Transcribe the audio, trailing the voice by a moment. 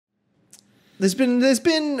there's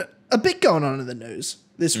been a bit going on in the news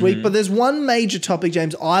this week, but there's one major topic,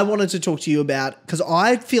 James, I wanted to talk to you about because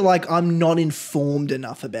I feel like I'm not informed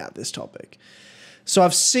enough about this topic. So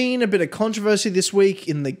I've seen a bit of controversy this week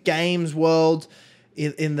in the games world,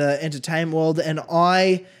 in the entertainment world, and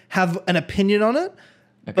I have an opinion on it.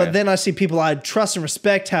 Okay. But then I see people I trust and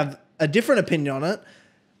respect have a different opinion on it,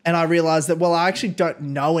 and I realize that, well, I actually don't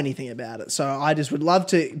know anything about it. So I just would love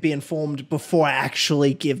to be informed before I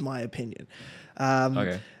actually give my opinion.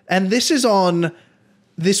 Okay. And this is on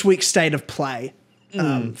this week's State of Play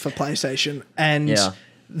for PlayStation. And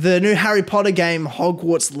the new Harry Potter game,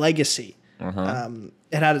 Hogwarts Legacy. It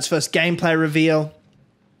had its first gameplay reveal.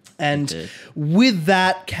 And with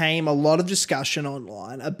that came a lot of discussion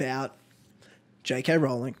online about J.K.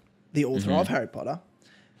 Rowling, the author of Harry Potter,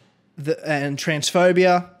 and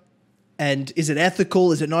transphobia. And is it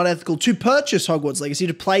ethical? Is it not ethical to purchase Hogwarts Legacy,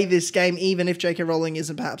 to play this game, even if J.K. Rowling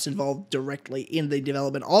isn't perhaps involved directly in the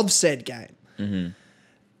development of said game?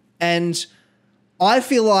 And I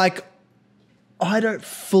feel like I don't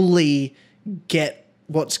fully get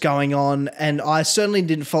what's going on, and I certainly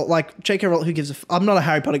didn't fall like J.K. Rowling. Who gives a? I'm not a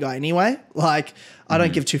Harry Potter guy anyway. Like, I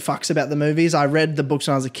don't give two fucks about the movies. I read the books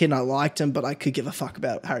when I was a kid and I liked them, but I could give a fuck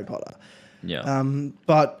about Harry Potter.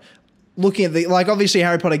 But looking at obviously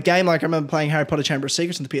Harry Potter game, like I remember playing Harry Potter Chamber of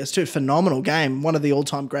Secrets on the PS2. Phenomenal game, one of the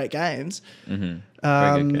all-time great games. Very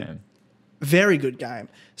good game. Very good game.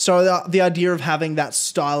 So the idea of having that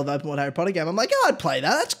style of open world Harry Potter game, I'm like, I'd play that.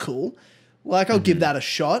 That's cool. Like, I'll give that a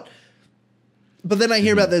shot. But then I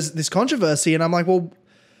hear about this controversy, and I'm like, well,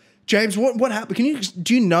 James, what happened?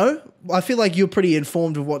 Do you know? I feel like you're pretty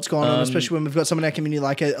informed of what's going on, especially when we've got someone in our community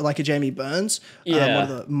like a Jamie Burns, one of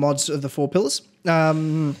the mods of the Four Pillars.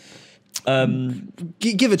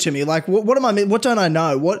 Give it to me. Like, what am I? What don't I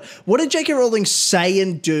know? What did J.K. Rowling say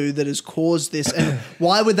and do that has caused this, and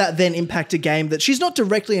why would that then impact a game that she's not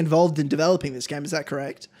directly involved in developing this game? Is that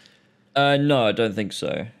correct? No, I don't think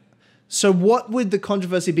so. So what would the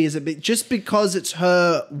controversy be? Is it just because it's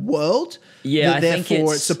her world? Yeah, I think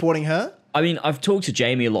therefore it's supporting her? I mean, I've talked to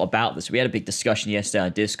Jamie a lot about this. We had a big discussion yesterday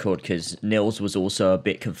on Discord because Nils was also a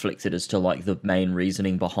bit conflicted as to like the main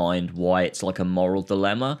reasoning behind why it's like a moral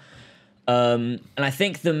dilemma. And I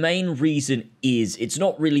think the main reason is it's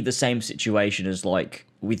not really the same situation as like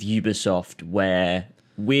with Ubisoft where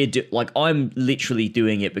I'm literally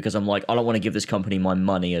doing it because I'm like, I don't want to give this company my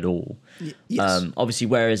money at all. Yes. Obviously,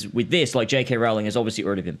 whereas with this, like J.K. Rowling has obviously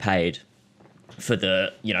already been paid for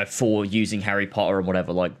for using Harry Potter and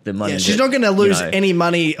whatever, like the money. Yeah, she's not going to lose any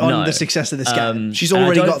money on the success of this game. She's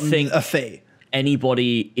already gotten a fee.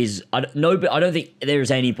 Anybody is, I don't think there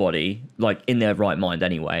is anybody like in their right mind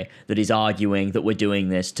anyway that is arguing that we're doing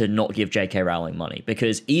this to not give J.K. Rowling money,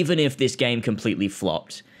 because even if this game completely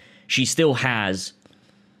flopped, she still has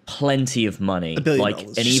plenty of money. $1 billion.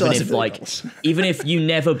 And even if you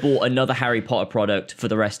never bought another Harry Potter product for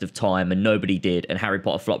the rest of time and nobody did, and Harry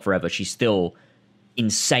Potter flopped forever, she's still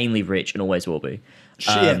insanely rich and always will be.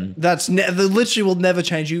 That's literally will never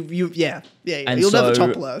change. You'll never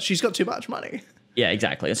topple her. She's got too much money. Yeah,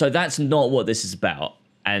 exactly. And so that's not what this is about.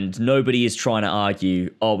 And nobody is trying to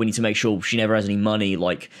argue, oh, we need to make sure she never has any money.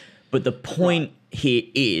 But the point here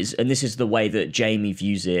is, and this is the way that Jamie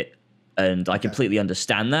views it, and I completely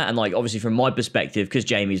understand that. And like, obviously from my perspective, because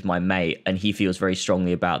Jamie's my mate and he feels very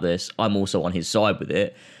strongly about this, I'm also on his side with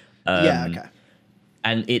it. And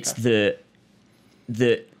it's the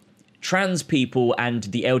trans people and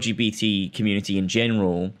the LGBT community in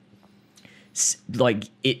general, like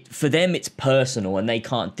for them, it's personal and they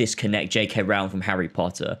can't disconnect J.K. Rowling from Harry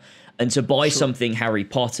Potter. And to buy something Harry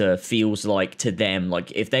Potter feels like to them,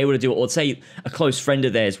 like if they were to do it, or say a close friend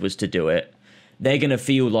of theirs was to do it, they're going to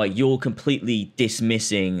feel like you're completely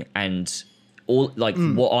dismissing and all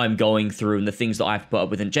what I'm going through and the things that I've put up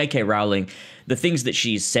with. And J.K. Rowling, the things that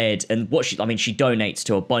she's said and she donates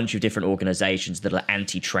to a bunch of different organizations that are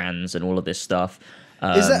anti-trans and all of this stuff.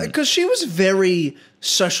 Is that because she was very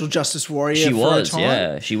social justice warrior? She was, for a time?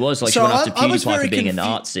 Yeah. She was. Like, she went after PewDiePie for being a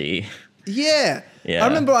Nazi. Yeah. I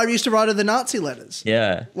remember I used to write her the Nazi letters.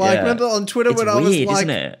 Yeah. Remember on Twitter when I was like... isn't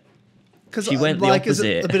it? Because she went the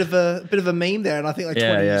opposite. A bit of a meme there, and I think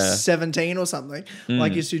 2017 or something.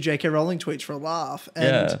 Used to do J.K. Rowling tweets for a laugh,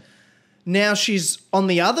 and now she's on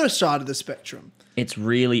the other side of the spectrum. It's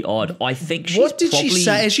really odd. I think she's what did she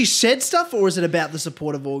say? Has she said stuff, or is it about the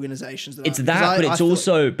supportive organizations? It's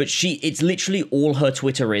it's literally all her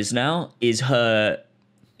Twitter is now is her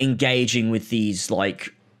engaging with these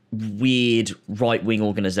like weird right wing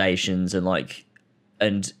organizations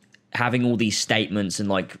and having all these statements and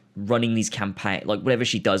like running these campaigns, like whatever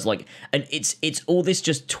she does, like, and it's all this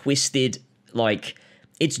just twisted, like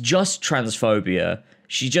it's just transphobia.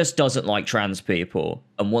 She just doesn't like trans people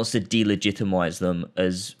and wants to delegitimize them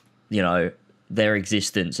as, you know, their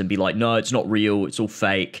existence and be like, no, it's not real. It's all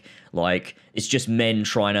fake. Like, it's just men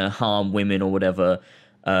trying to harm women or whatever.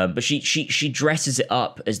 But she dresses it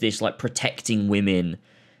up as this like protecting women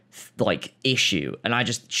like issue. And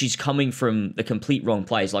she's coming from the complete wrong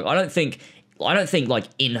place. Like, I don't think like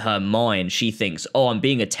in her mind she thinks, oh, I'm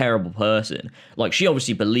being a terrible person. Like, she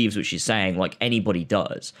obviously believes what she's saying, like anybody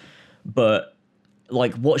does. But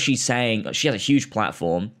like what she's saying, she has a huge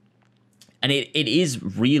platform, and it is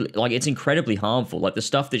really, like, it's incredibly harmful. Like, the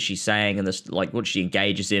stuff that she's saying and the like what she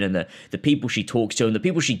engages in and the people she talks to and the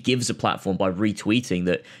people she gives a platform by retweeting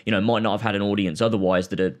that, you know, might not have had an audience otherwise,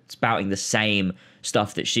 that are spouting the same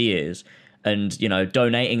stuff that she is, and, you know,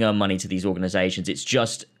 donating her money to these organizations. It's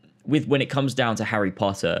just, when it comes down to Harry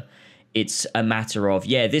Potter, it's a matter of,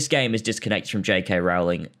 yeah, this game is disconnected from J.K.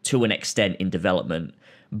 Rowling to an extent in development,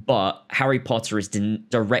 but Harry Potter is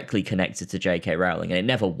directly connected to J.K. Rowling, and it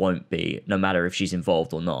never won't be, no matter if she's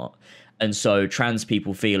involved or not. And so trans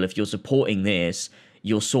people feel if you're supporting this,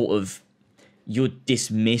 you're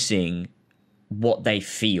dismissing what they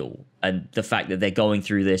feel and the fact that they're going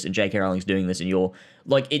through this and J.K. Rowling's doing this, and you're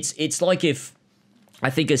like, it's like if, I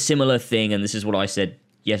think a similar thing, and this is what I said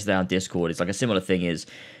yesterday on Discord, it's like a similar thing is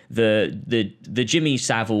the Jimmy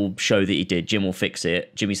Savile show that he did, Jim Will Fix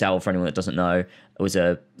It. Jimmy Savile, for anyone that doesn't know, was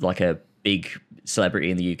a big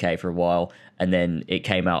celebrity in the UK for a while, and then it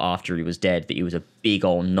came out after he was dead that he was a big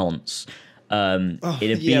old nonce.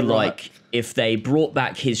 It'd be like if they brought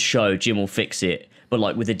back his show, Jim Will Fix It, but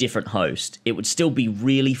like with a different host, it would still be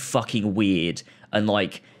really fucking weird and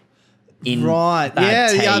like in bad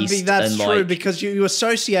taste. I think that's and, true, like, because you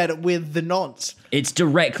associate it with the nonce. It's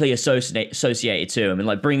directly associated to him, and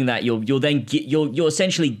like bringing that, you're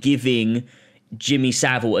essentially giving Jimmy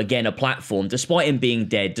Savile again a platform, despite him being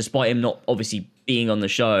dead, despite him not obviously being on the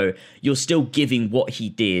show. You're still giving what he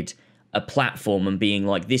did a platform and being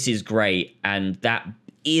like, this is great, and that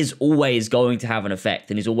is always going to have an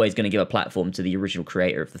effect and is always going to give a platform to the original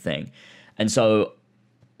creator of the thing. And so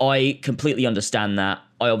I completely understand that.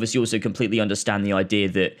 I obviously also completely understand the idea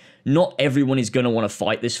that not everyone is going to want to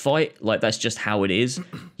fight this fight. Like, that's just how it is.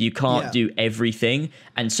 You can't do everything.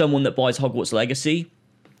 And someone that buys Hogwarts Legacy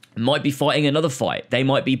might be fighting another fight. They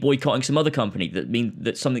might be boycotting some other company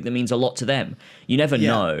that's something that means a lot to them. You never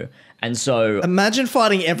know. And so imagine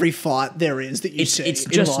fighting every fight there is that you see. It's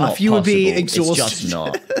just in life. not You would be possible. exhausted. It's just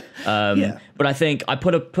not. But I think I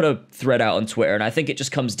put a thread out on Twitter, and I think it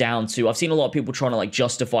just comes down to, I've seen a lot of people trying to like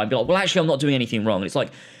justify and be like, well, actually, I'm not doing anything wrong. And it's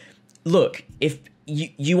like, look, if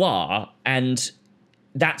you are, and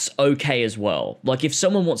that's okay as well. Like, if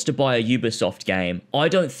someone wants to buy a Ubisoft game, I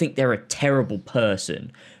don't think they're a terrible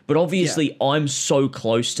person. But obviously, I'm so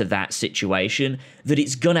close to that situation that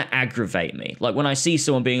it's going to aggravate me. Like, when I see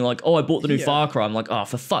someone being like, oh, I bought the new Far Cry, I'm like, oh,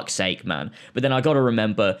 for fuck's sake, man. But then I got to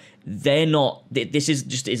remember, they're not, this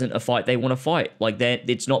just isn't a fight they want to fight. Like,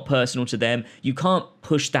 it's not personal to them. You can't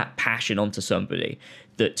push that passion onto somebody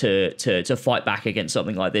that to fight back against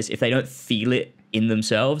something like this if they don't feel it in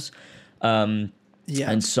themselves. And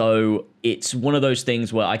so it's one of those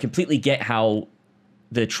things where I completely get how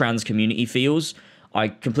the trans community feels. I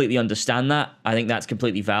completely understand that. I think that's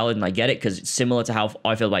completely valid, and I get it, because it's similar to how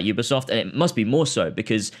I feel about Ubisoft, and it must be more so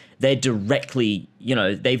because they're directly,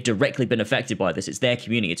 they've directly been affected by this. It's their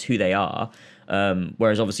community, it's who they are.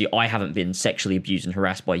 Whereas obviously I haven't been sexually abused and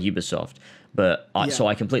harassed by Ubisoft, but so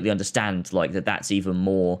I completely understand like that's even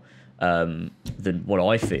more than what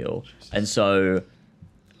I feel. And so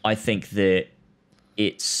I think that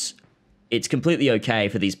it's completely okay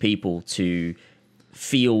for these people to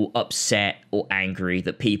feel upset or angry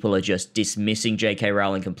that people are just dismissing J.K.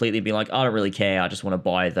 Rowling completely and being like, I don't really care, I just want to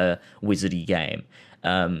buy the wizardy game.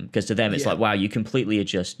 Because to them it's like, wow, you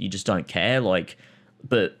just don't care. Like,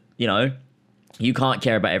 but you can't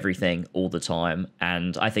care about everything all the time.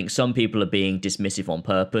 And I think some people are being dismissive on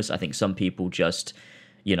purpose. I think some people just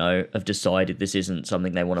have decided this isn't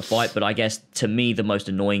something they want to fight. But I guess to me the most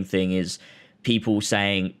annoying thing is people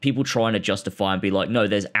trying to justify and be like, no,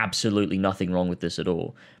 there's absolutely nothing wrong with this at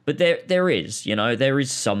all. But there is, there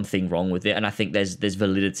is something wrong with it. And I think there's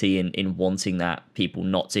validity in wanting that people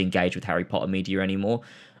not to engage with Harry Potter media anymore.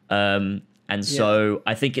 So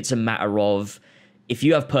I think it's a matter of, if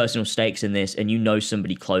you have personal stakes in this and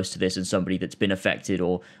somebody close to this and somebody that's been affected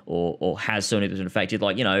or has somebody that's been affected,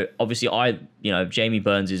 like, obviously Jamie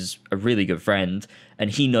Burns is a really good friend, and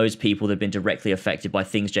he knows people that have been directly affected by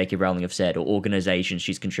things J.K. Rowling have said, or organizations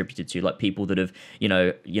she's contributed to, like people that have,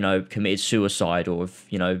 committed suicide or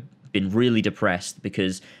have, been really depressed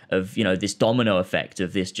because of, you know, this domino effect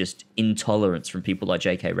of this just intolerance from people like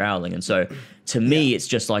J.K. Rowling. And so to me, it's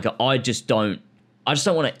just like, I just don't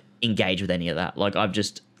want to engage with any of that. Like, I'm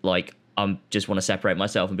just want to separate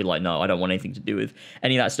myself and be like, no, I don't want anything to do with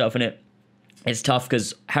any of that stuff. And it's tough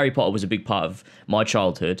because Harry Potter was a big part of my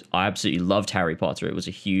childhood. I absolutely loved Harry Potter. It was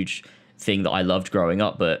a huge thing that I loved growing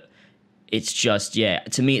up, but it's just,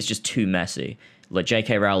 to me, it's just too messy. Like,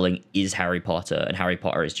 J.K. Rowling is Harry Potter and Harry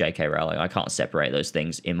Potter is J.K. Rowling. I can't separate those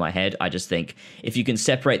things in my head. I just think if you can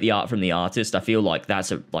separate the art from the artist, I feel like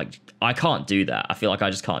I can't do that. I feel like I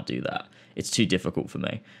just can't do that. It's too difficult for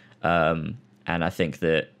me. And I think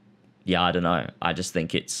that, I don't know. I just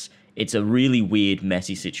think it's a really weird,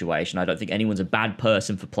 messy situation. I don't think anyone's a bad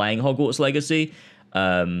person for playing Hogwarts Legacy.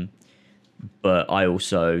 But I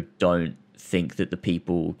also don't think that the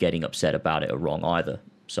people getting upset about it are wrong either.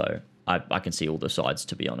 So I can see all the sides,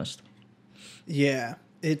 to be honest. Yeah,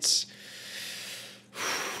 that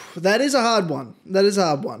is a hard one.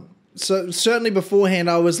 So certainly beforehand,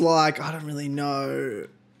 I was like, I don't really know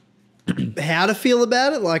how to feel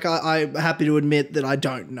about it. Like, I'm happy to admit that I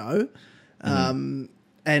don't know. And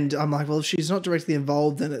I'm like, well, if she's not directly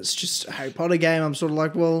involved, then it's just a Harry Potter game. I'm sort of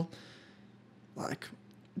like, well, like,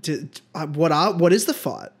 what is the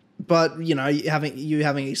fight? But, you know,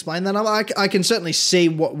 having explained that, I can certainly see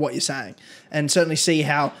what you're saying, and certainly see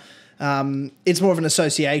how it's more of an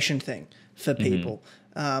association thing for people,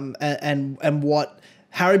 and what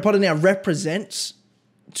Harry Potter now represents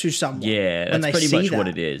to someone. Yeah, that's pretty much what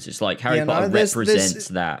it is. It's like Harry Potter represents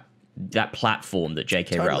that platform that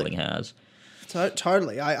J.K. Rowling has.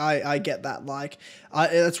 Totally, I get that. Like,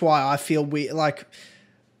 that's why I feel like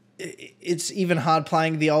it's even hard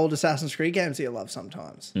playing the old Assassin's Creed games that you love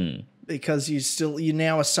sometimes, because you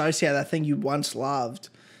now associate that thing you once loved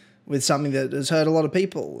with something that has hurt a lot of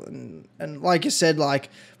people. And like you said, like,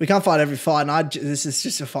 we can't fight every fight, and this is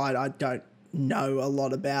just a fight I don't know a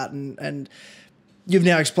lot about, and you've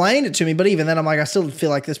now explained it to me. But even then, I'm like, I still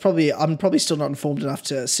feel like I'm probably still not informed enough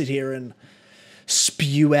to sit here and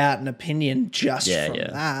spew out an opinion just from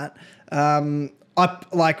that.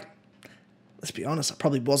 Let's be honest, I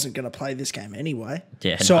probably wasn't going to play this game anyway.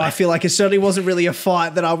 Yeah, so I feel like it certainly wasn't really a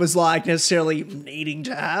fight that I was like necessarily needing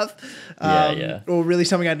to have, or really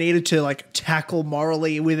something I needed to like tackle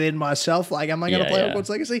morally within myself. Like, am I going to play Hogwarts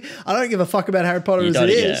Legacy? I don't give a fuck about Harry Potter as it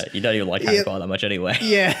is. You don't even like Harry Potter that much anyway.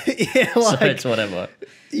 Yeah, like, so it's whatever.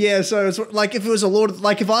 Yeah, so it's like if it was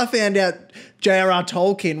if I found out J.R.R.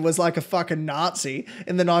 Tolkien was like a fucking Nazi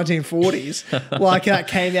in the 1940s, like that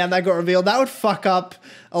came out and that got revealed, that would fuck up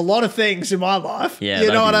a lot of things in my life. Yeah, you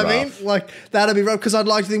know what I mean? Like, that'd be rough, because I'd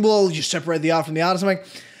like to think, well, you separate the art from the artist. I'm like,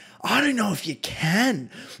 I don't know if you can.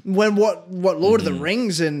 When what Lord of the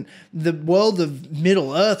Rings and the world of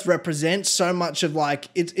Middle Earth represents so much of, like,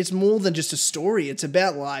 it's more than just a story. It's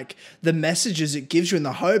about, like, the messages it gives you and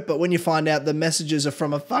the hope. But when you find out the messages are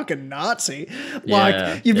from a fucking Nazi,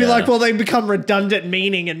 like, you'd be like, well, they become redundant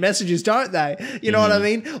meaning and messages, don't they? You know what I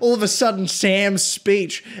mean? All of a sudden, Sam's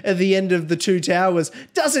speech at the end of The Two Towers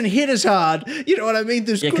doesn't hit as hard. You know what I mean?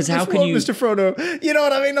 There's because how can you, Mr. Frodo? You know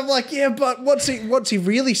what I mean? I'm like, yeah, but what's he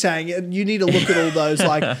really saying? You need to look at all those,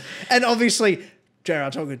 like, and obviously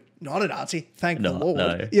J.R.R. Tolkien, not a Nazi, thank the Lord.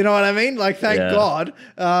 No. You know what I mean? Like, thank God.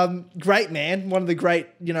 Great man, one of the great,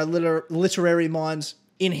 you know, literary minds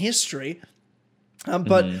in history.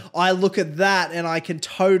 But I look at that and I can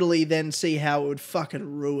totally then see how it would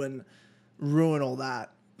fucking ruin all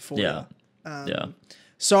that for you.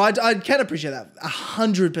 So I can appreciate that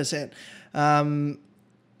 100%.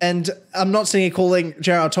 And I'm not saying calling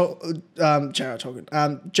J.K.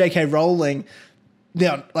 Rowling, you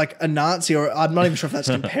know, like a Nazi, or I'm not even sure if that's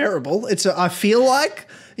comparable. I feel like,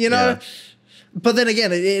 you know, but then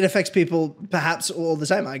again, it affects people perhaps all the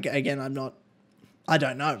same. I don't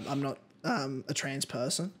know. I'm not a trans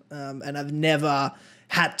person, and I've never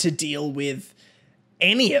had to deal with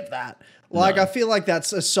any of that. Like, I feel like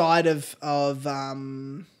that's a side of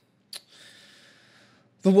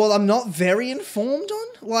the world I'm not very informed on.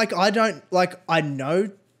 Like, I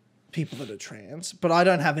know people that are trans, but I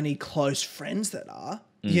don't have any close friends that are.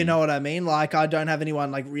 You know what I mean? Like, I don't have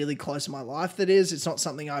anyone like really close in my life that is. It's not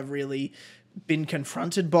something I've really been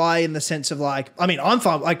confronted by, in the sense of, like, I mean, I'm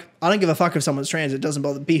fine. Like, I don't give a fuck if someone's trans. It doesn't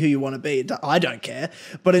bother. Be who you want to be. I don't care.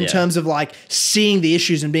 But in terms of, like, seeing the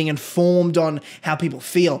issues and being informed on how people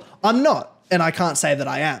feel, I'm not. And I can't say that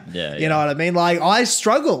I am. You know what I mean? Like, I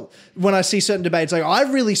struggle when I see certain debates. Like, I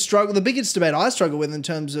really struggle. The biggest debate I struggle with in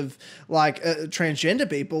terms of, like, transgender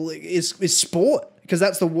people is sport. because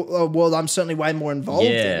that's the world I'm certainly way more involved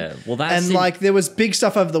in. Well, that's and like there was big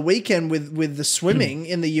stuff over the weekend with the swimming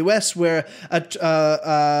in the US where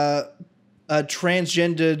a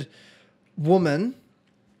transgendered woman.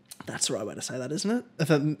 That's the right way to say that, isn't it? If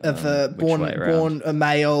born a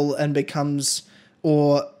male and becomes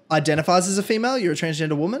or identifies as a female, you're a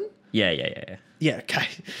transgender woman. Yeah. Yeah, okay.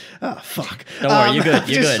 Oh, fuck. Don't worry, you're good.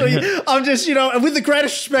 You're good. I'm just, with the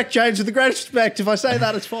greatest respect, James, with the greatest respect, if I say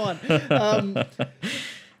that, it's fine.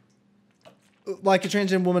 Like a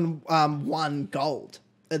transgender woman won gold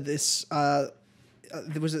at this. There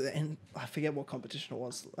was I forget what competition it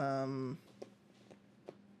was. I'll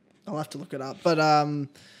have to look it up. But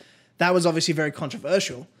that was obviously very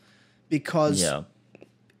controversial because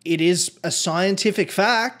it is a scientific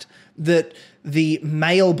fact that the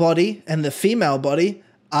male body and the female body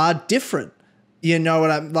are different. You know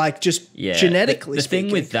what I'm like? Just genetically. The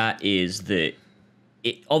thing with that is that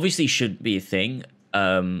it obviously should be a thing.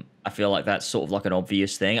 I feel like that's sort of like an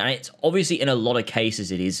obvious thing, and it's obviously in a lot of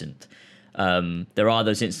cases it isn't. There are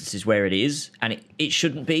those instances where it is, and it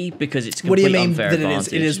shouldn't be because it's complete unfair advantage. What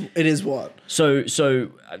do you mean that it is what? So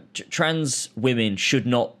trans women should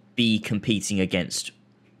not be competing against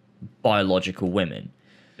biological women.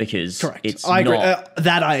 Because correct. I agree.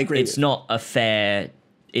 I agree. It's not a fair.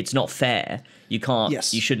 It's not fair. You can't.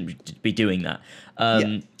 Yes. You shouldn't be doing that.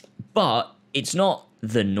 But it's not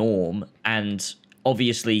the norm. And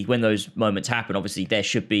obviously, when those moments happen, obviously there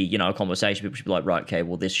should be a conversation. People should be like, right, okay,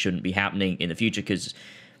 well, this shouldn't be happening in the future because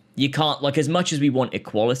you can't. Like, as much as we want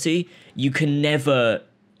equality, you can never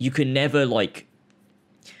like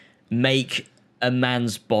make a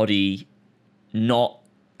man's body not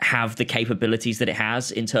have the capabilities that it has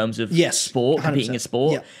in terms of sport, competing in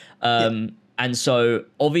sport. And so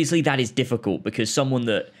obviously that is difficult because someone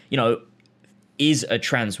that, is a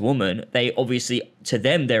trans woman, they obviously, to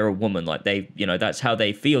them, they're a woman. Like that's how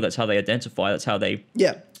they feel. That's how they identify. That's how they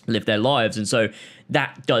live their lives. And so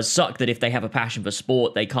that does suck that if they have a passion for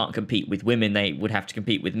sport, they can't compete with women. They would have to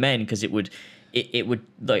compete with men because it would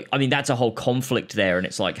like, I mean, that's a whole conflict there, and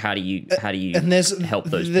it's like, how do you help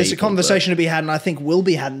those people? There's a conversation to be had, and I think will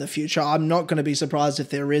be had in the future. I'm not going to be surprised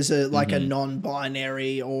if there is a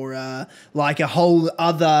non-binary or like a whole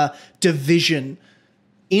other division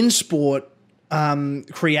in sport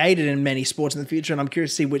created in many sports in the future, and I'm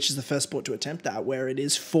curious to see which is the first sport to attempt that, where it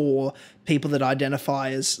is for people that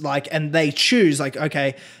identify as like, and they choose like,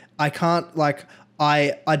 okay, I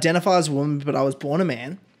identify as a woman, but I was born a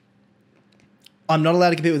man. I'm not allowed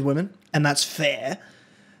to compete with women, and that's fair.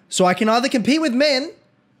 So I can either compete with men,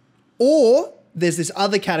 or there's this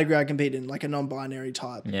other category I compete in, like a non-binary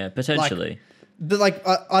type. Yeah, potentially.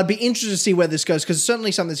 I'd be interested to see where this goes, because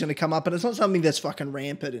certainly something's going to come up, and it's not something that's fucking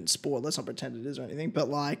rampant in sport. Let's not pretend it is or anything, but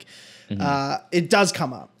like, it does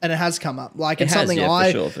come up, and it has come up. Like, it's something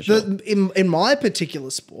for sure. In my particular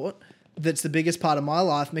sport, that's the biggest part of my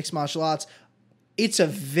life, mixed martial arts. It's a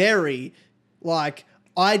very like.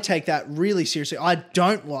 I take that really seriously. I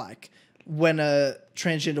don't like when a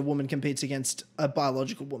transgender woman competes against a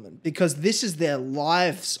biological woman, because this is their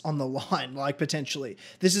lives on the line, like potentially.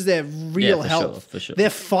 This is their real health. For sure. They're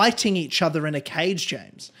fighting each other in a cage,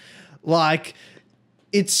 James. Like,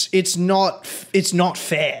 it's not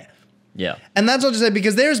fair. Yeah. And that's not to say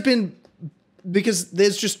because there's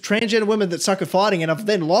just transgender women that suck at fighting and have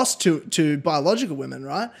then lost to biological women,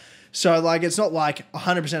 right? So like, it's not like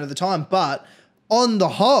 100% of the time, but on the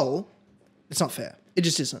whole, it's not fair. It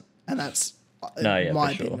just isn't. And that's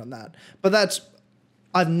my opinion on that. But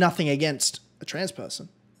I have nothing against a trans person.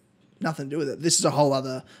 Nothing to do with it. This is a whole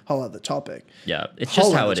other topic. Yeah, it's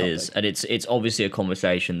just how it is. And it's obviously a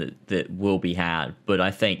conversation that will be had. But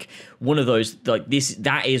I think one of those, like this,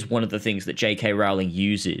 that is one of the things that J.K. Rowling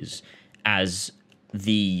uses as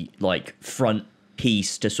the like front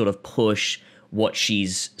piece to sort of push what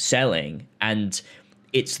she's selling. And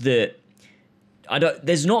it's the...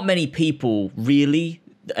 there's not many people really,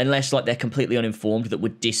 unless like they're completely uninformed, that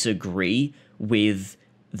would disagree with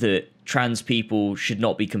that trans people should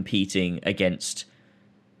not be competing against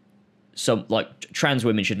trans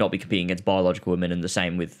women should not be competing against biological women, and the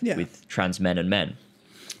same with trans men and men.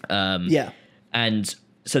 And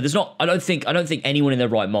so I don't think anyone in their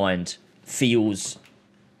right mind feels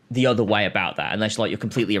the other way about that, unless like you're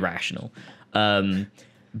completely irrational.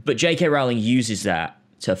 But J.K. Rowling uses that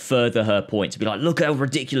to further her point, to be like, look how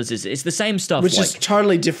ridiculous this is. It's the same stuff, which like, is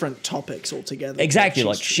totally different topics altogether. Exactly,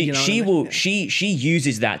 like she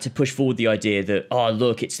uses that to push forward the idea that, oh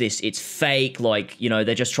look, it's fake, like, you know,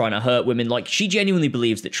 they're just trying to hurt women. Like, she genuinely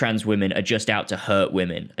believes that trans women are just out to hurt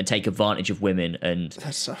women and take advantage of women, and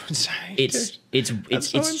that's so insane. It's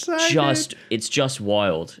just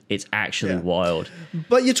wild. It's actually wild.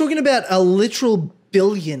 But you're talking about a literal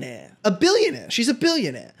billionaire. A billionaire. She's a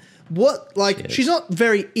billionaire. What, like, she's not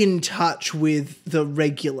very in touch with the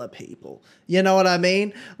regular people. You know what I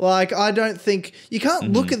mean? Like, I don't think, you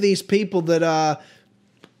can't look at these people that are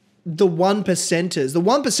the 1%ers, the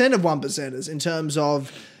 1% of 1%ers in terms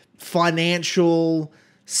of financial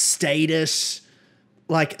status,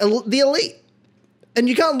 like the elite. And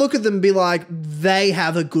you can't look at them and be like, they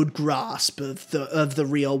have a good grasp of the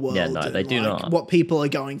real world. Yeah, no, they do not. What people are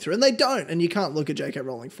going through. And they don't. And you can't look at J.K.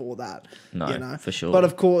 Rowling for that. No, you know? for sure. But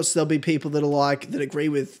of course, there'll be people that are like, that agree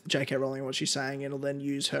with J.K. Rowling and what she's saying, and will then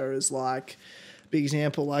use her as like, big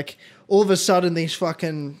example. Like, all of a sudden, these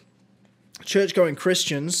fucking church-going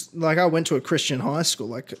Christians, like, I went to a Christian high school,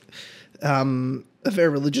 like, a very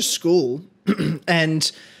religious school. And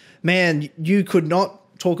man, you could not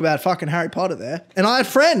talk about fucking Harry Potter there. And I had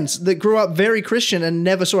friends that grew up very Christian and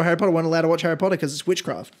never saw Harry Potter, weren't allowed to watch Harry Potter because it's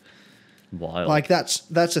witchcraft. Wild. Like,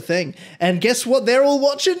 that's a thing. And guess what? They're all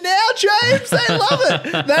watching now, James. They love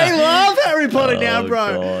it. They love Harry Potter now,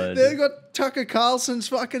 bro. God. They've got Tucker Carlson's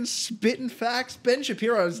fucking spitting facts. Ben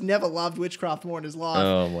Shapiro has never loved witchcraft more in his life.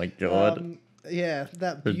 Oh my God. Yeah,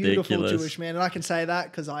 that beautiful Ridiculous. Jewish man. And I can say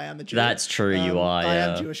that because I am a Jew. That's true, you are, I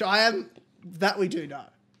yeah. am Jewish. I am, that we do know.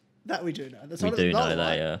 That we do know. That's We not, do not know a that,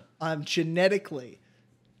 lie. yeah. I'm genetically,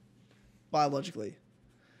 biologically,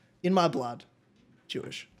 in my blood,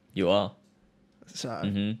 Jewish. You are.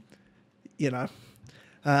 So, you know.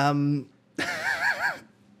 I mean,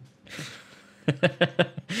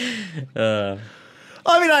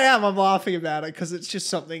 I am. I'm laughing about it because it's just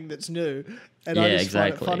something that's new. And Yeah, I just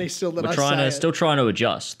exactly. find it funny still that Still trying to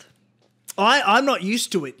adjust. I'm not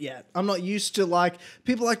used to it yet. I'm not used to, like,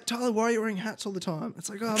 people are like, Tyler, why are you wearing hats all the time? It's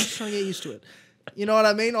like, oh, I'm just trying to get used to it. You know what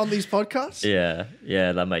I mean? On these podcasts?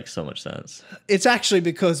 Yeah, that makes so much sense. It's actually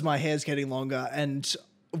because my hair's getting longer, and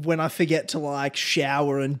when I forget to, like,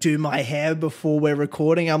 shower and do my hair before we're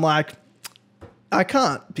recording, I'm like, I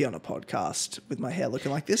can't be on a podcast with my hair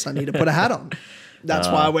looking like this. I need to put a hat on. That's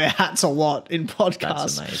why I wear hats a lot in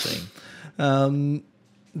podcasts. That's amazing.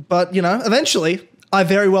 But, you know, eventually I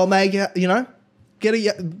very well may get, you know, get a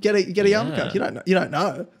yarmulke. You don't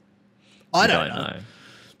know. I don't know.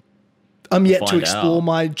 I'm yet to explore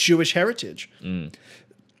my Jewish heritage.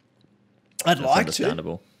 I'd like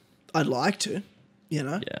to. I'd like to, you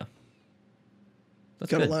know. Yeah. That's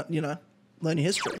Gotta good. learn, you know, learn your history.